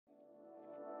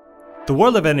The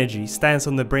world of energy stands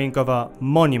on the brink of a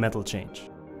monumental change.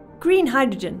 Green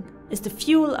hydrogen is the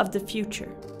fuel of the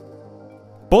future.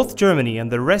 Both Germany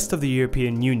and the rest of the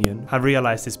European Union have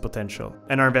realized this potential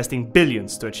and are investing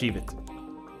billions to achieve it.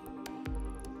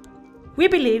 We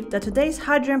believe that today's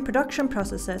hydrogen production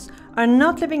processes are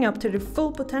not living up to their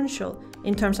full potential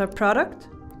in terms of product,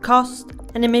 cost,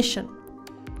 and emission.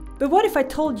 But what if I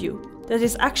told you that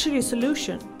it's actually a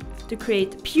solution to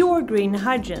create pure green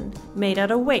hydrogen made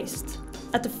out of waste,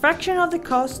 at a fraction of the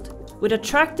cost, with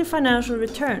attractive financial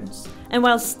returns, and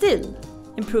while still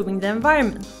improving the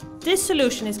environment? This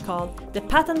solution is called the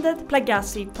patented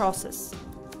Plagazi Process.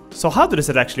 So how does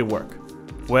it actually work?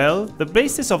 Well, the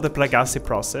basis of the Plagazi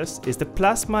process is the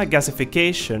plasma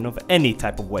gasification of any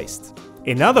type of waste.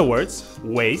 In other words,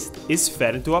 waste is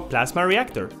fed into a plasma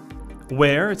reactor,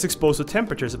 where it's exposed to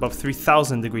temperatures above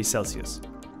 3000 degrees Celsius.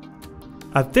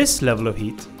 At this level of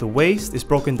heat, the waste is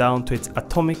broken down to its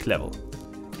atomic level,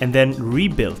 and then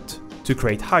rebuilt to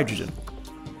create hydrogen.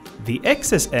 The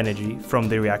excess energy from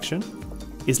the reaction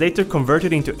is later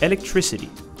converted into electricity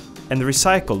and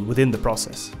recycled within the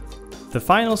process. The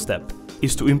final step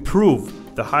is to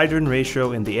improve the hydrogen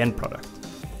ratio in the end product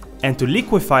and to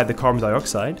liquefy the carbon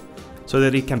dioxide so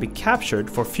that it can be captured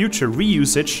for future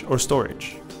reusage or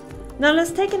storage. Now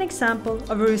let's take an example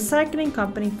of a recycling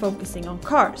company focusing on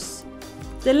cars.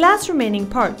 The last remaining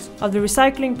parts of the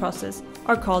recycling process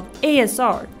are called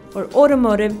ASR, or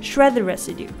automotive shredder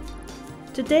residue.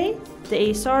 Today, the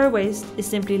ASR waste is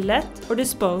simply let or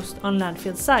disposed on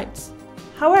landfill sites.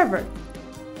 However,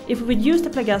 if we would use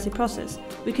the Plagazi process,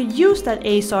 we could use that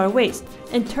ASR waste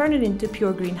and turn it into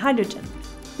pure green hydrogen,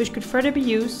 which could further be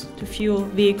used to fuel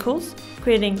vehicles,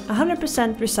 creating a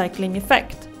 100% recycling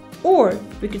effect. Or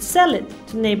we could sell it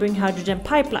to neighboring hydrogen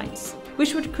pipelines,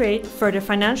 which would create further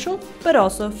financial but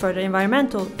also further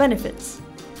environmental benefits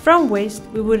from waste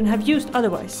we wouldn't have used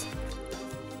otherwise.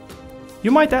 You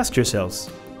might ask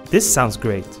yourselves, this sounds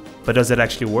great, but does it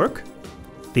actually work?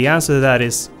 The answer to that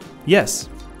is yes.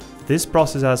 This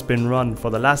process has been run for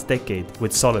the last decade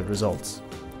with solid results.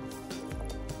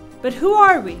 But who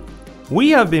are we? We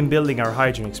have been building our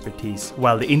hydrogen expertise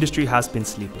while the industry has been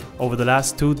sleeping over the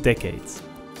last 2 decades.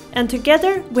 And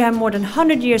together we have more than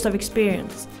 100 years of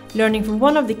experience, learning from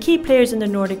one of the key players in the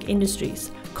Nordic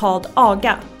industries, called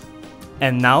AGA.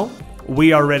 And now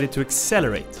we are ready to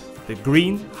accelerate the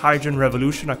green hydrogen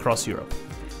revolution across Europe.